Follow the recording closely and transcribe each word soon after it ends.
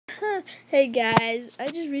Hey guys, I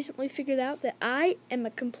just recently figured out that I am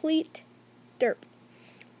a complete derp.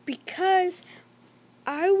 Because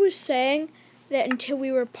I was saying that until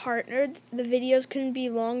we were partnered, the videos couldn't be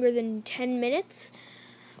longer than 10 minutes.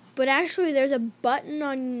 But actually there's a button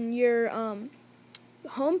on your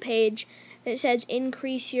homepage that says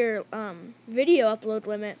increase your video upload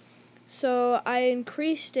limit. So I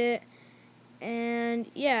increased it,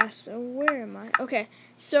 and yeah, so where am I? Okay,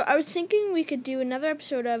 so I was thinking we could do another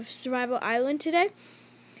episode of Survival Island today.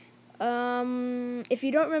 If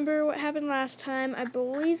you don't remember what happened last time, I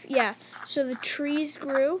believe, yeah, so the trees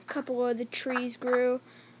grew, a couple of the trees grew.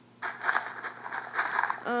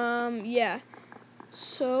 Yeah,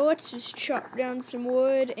 so let's just chop down some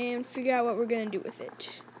wood and figure out what we're gonna do with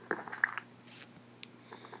it.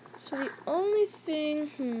 So the only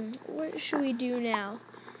thing, what should we do now?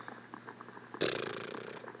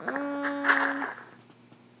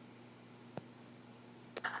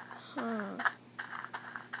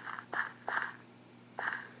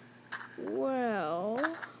 Well,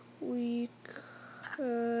 we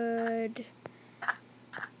could...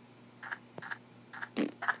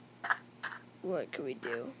 What could we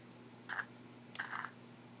do?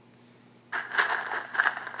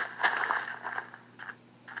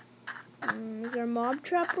 Is our mob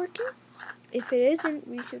trap working? If it isn't,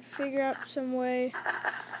 we could figure out some way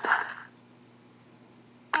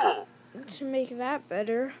to make that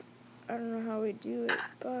better. I don't know how we do it,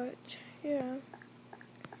 but yeah.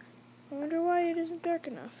 I wonder why it isn't dark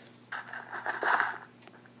enough.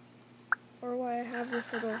 Or why I have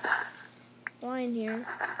this little line here.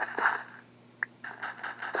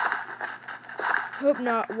 Hope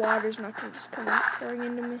not. Water's not going to just come pouring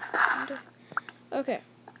into me. Okay.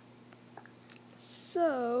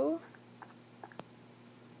 So,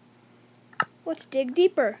 let's dig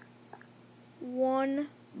deeper. One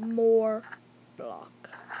more block.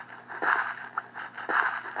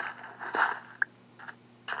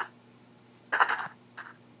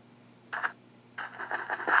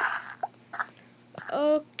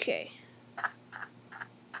 Okay.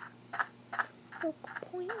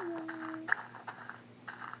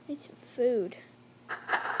 Need some food.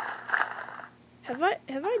 Have I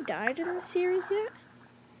died in this series yet?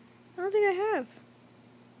 I don't think I have.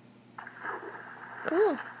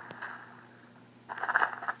 Cool.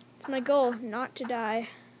 It's my goal, not to die.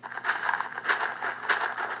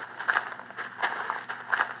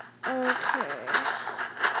 Okay.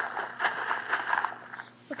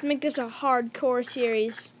 Let's make this a hardcore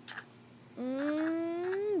series.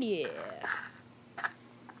 Yeah.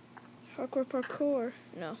 Hardcore parkour.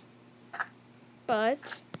 No.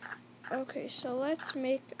 But, okay, so let's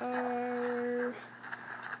make our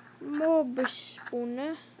mob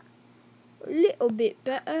spawner a little bit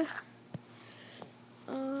better.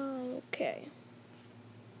 Okay.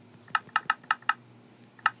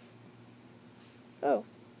 Oh.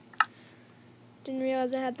 Didn't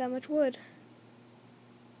realize I had that much wood.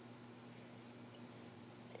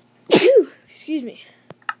 Excuse me.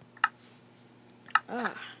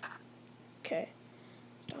 Okay.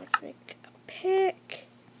 So let's make a pick.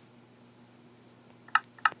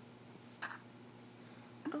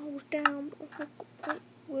 Oh, down.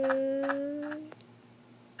 Wood.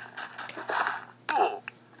 Okay.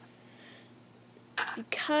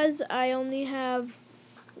 Because I only have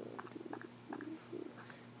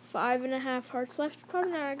 5.5 hearts left,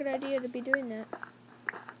 probably not a good idea to be doing that.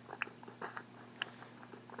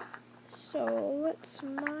 So let's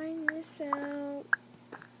mine this out.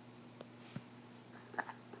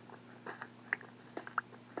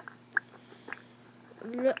 A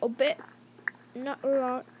little bit, not a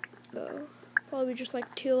lot though. Probably just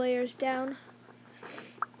like 2 layers down.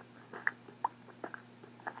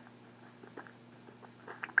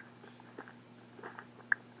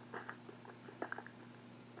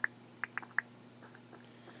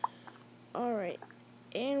 Alright,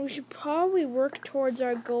 and we should probably work towards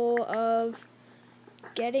our goal of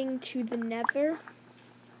getting to the nether.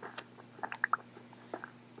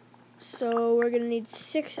 So we're going to need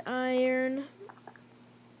 6 iron,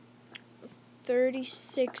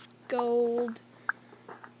 36 gold,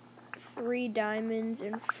 3 diamonds,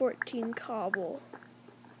 and 14 cobble.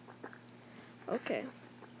 Okay.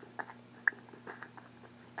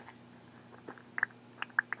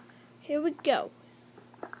 Here we go.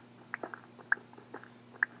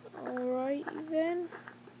 Alright then.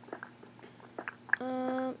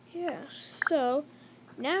 Yeah, so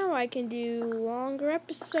now I can do longer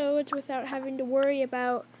episodes without having to worry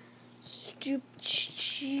about stupid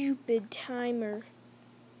timer.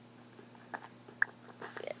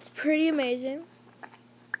 It's pretty amazing.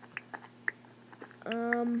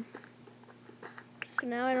 So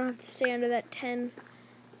now I don't have to stay under that 10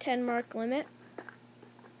 mark limit.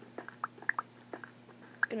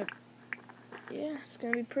 It's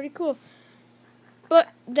gonna be pretty cool. But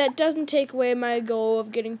that doesn't take away my goal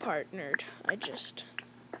of getting partnered. I just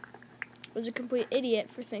was a complete idiot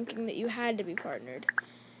for thinking that you had to be partnered.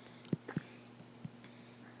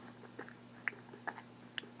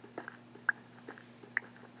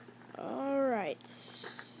 Alright,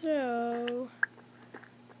 so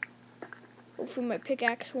hopefully my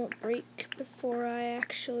pickaxe won't break before I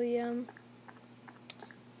actually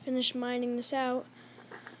finish mining this out.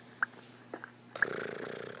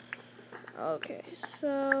 Okay,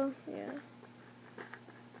 so yeah.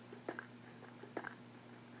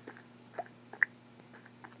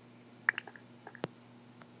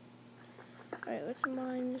 Alright, let's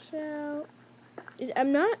mine this out.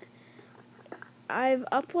 I've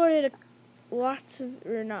uploaded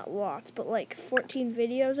not lots, but like 14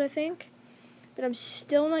 videos, I think. But I'm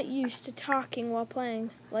still not used to talking while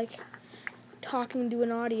playing, like talking to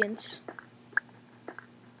an audience.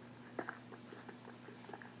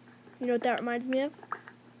 You know what that reminds me of?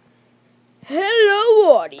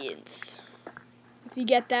 Hello, audience! If you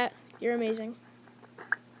get that, you're amazing.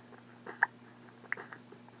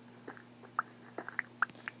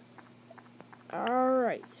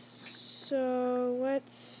 Alright, so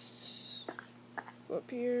let's go up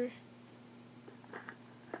here.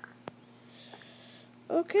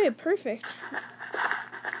 Okay, perfect.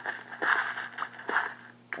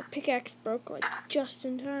 The pickaxe broke like just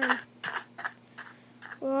in time.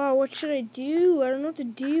 Oh, what should I do? I don't know what to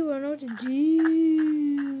do.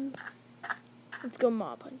 Let's go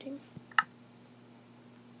mob hunting.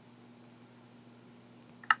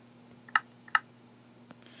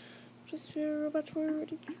 Just robots were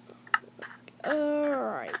ready.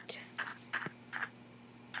 Alright.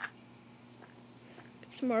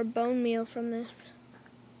 Get some more bone meal from this.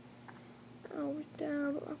 Oh, we're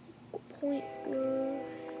down. What point was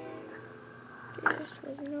this?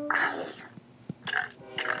 Wasn't over.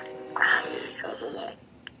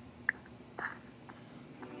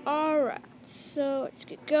 Alright, so let's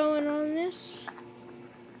get going on this.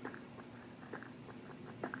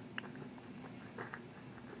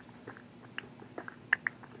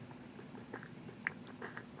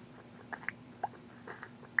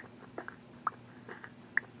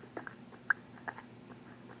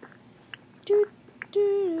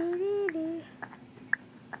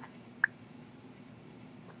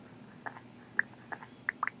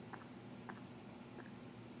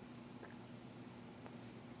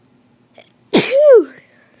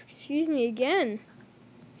 Excuse me again.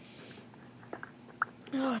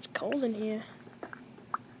 Oh, it's cold in here.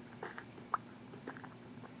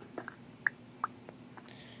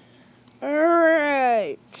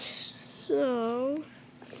 Alright, so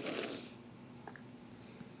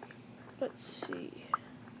let's see.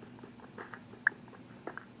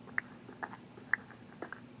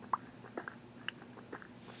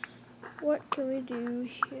 What can we do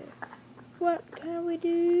here? What can we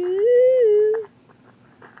do?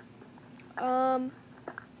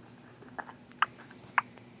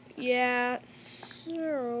 Yeah,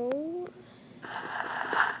 so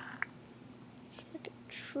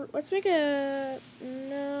let's make a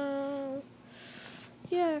no.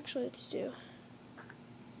 Yeah, actually, let's do.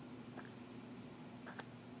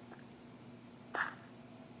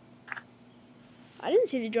 I didn't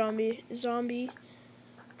see the zombie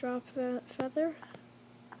drop the feather.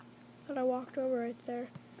 Thought I walked over right there.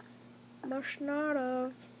 Must not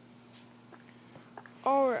have.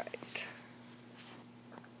 Alright.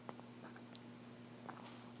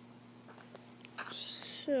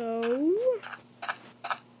 So,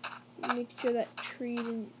 make sure that tree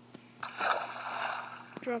didn't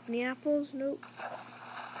drop any apples. Nope.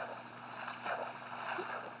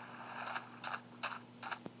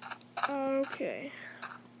 Okay.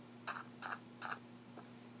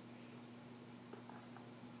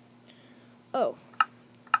 Oh.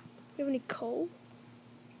 You have any coal?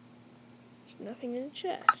 There's nothing in the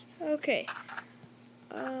chest. Okay.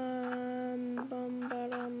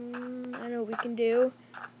 I know what we can do.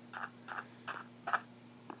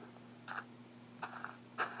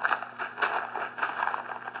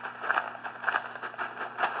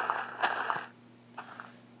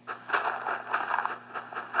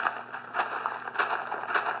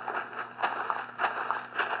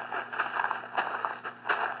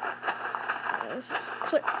 Let's just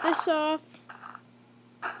clip this off.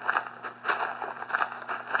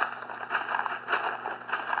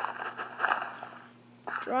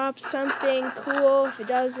 Drop something cool. If it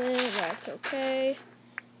doesn't, that's okay.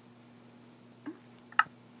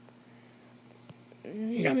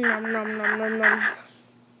 Nom nom nom nom nom nom.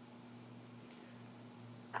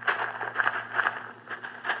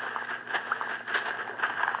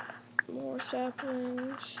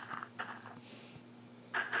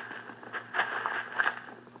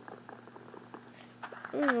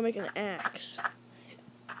 I'm gonna make an axe.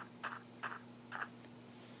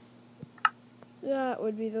 That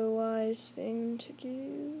would be the wise thing to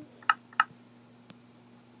do.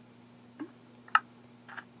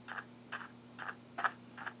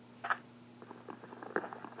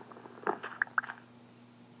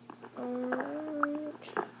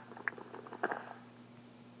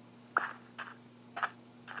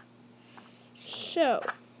 So,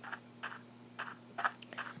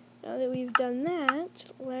 now that we've done that,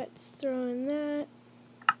 let's throw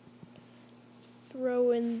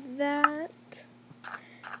in that,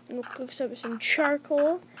 and we'll cook up some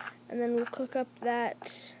charcoal, and then we'll cook up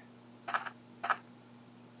that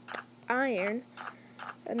iron,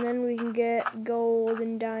 and then we can get gold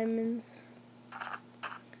and diamonds.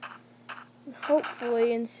 And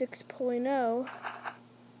hopefully in 6.0,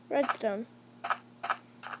 redstone.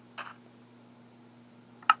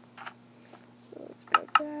 So let's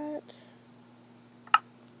get that.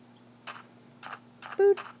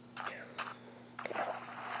 Boot. Okay.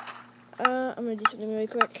 I'm gonna do something really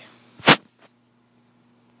quick.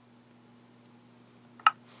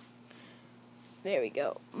 There we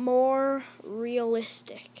go. More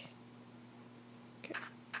realistic. Okay.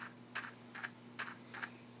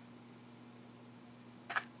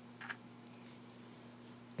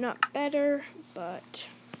 Not better, but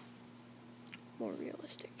more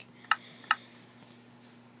realistic.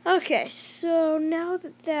 Okay, so now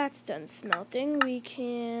that that's done smelting, we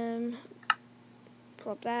can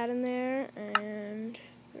plop that in there and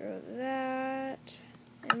throw that,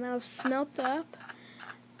 and that'll smelt up,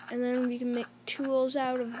 and then we can make tools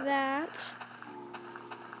out of that.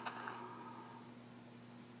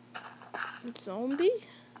 Zombie?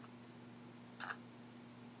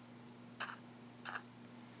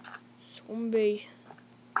 Zombie.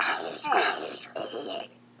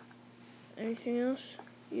 Anything else?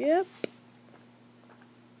 Yep.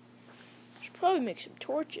 Should probably make some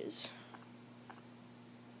torches.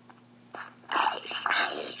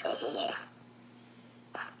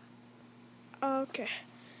 Okay.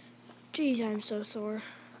 Jeez, I'm so sore.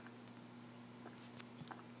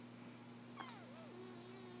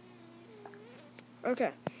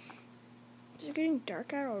 Okay. Is it getting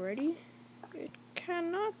dark out already? It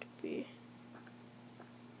cannot be.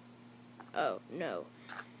 Oh, no.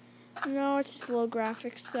 No, it's just low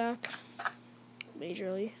graphics suck.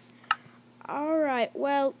 Majorly. Alright,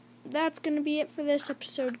 well, that's going to be it for this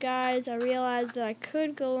episode, guys. I realized that I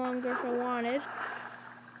could go longer if I wanted.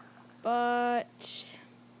 But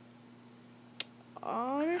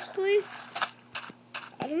honestly,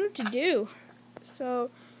 I don't know what to do. So,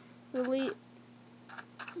 really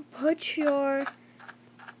put your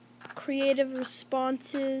creative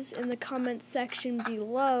responses in the comment section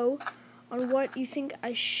below on what you think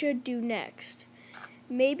I should do next.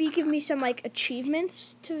 Maybe give me some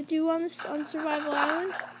achievements to do on Survival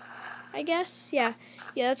Island, I guess. Yeah,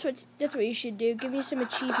 that's what you should do. Give me some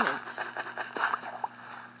achievements.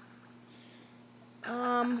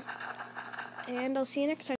 And I'll see you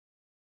next time.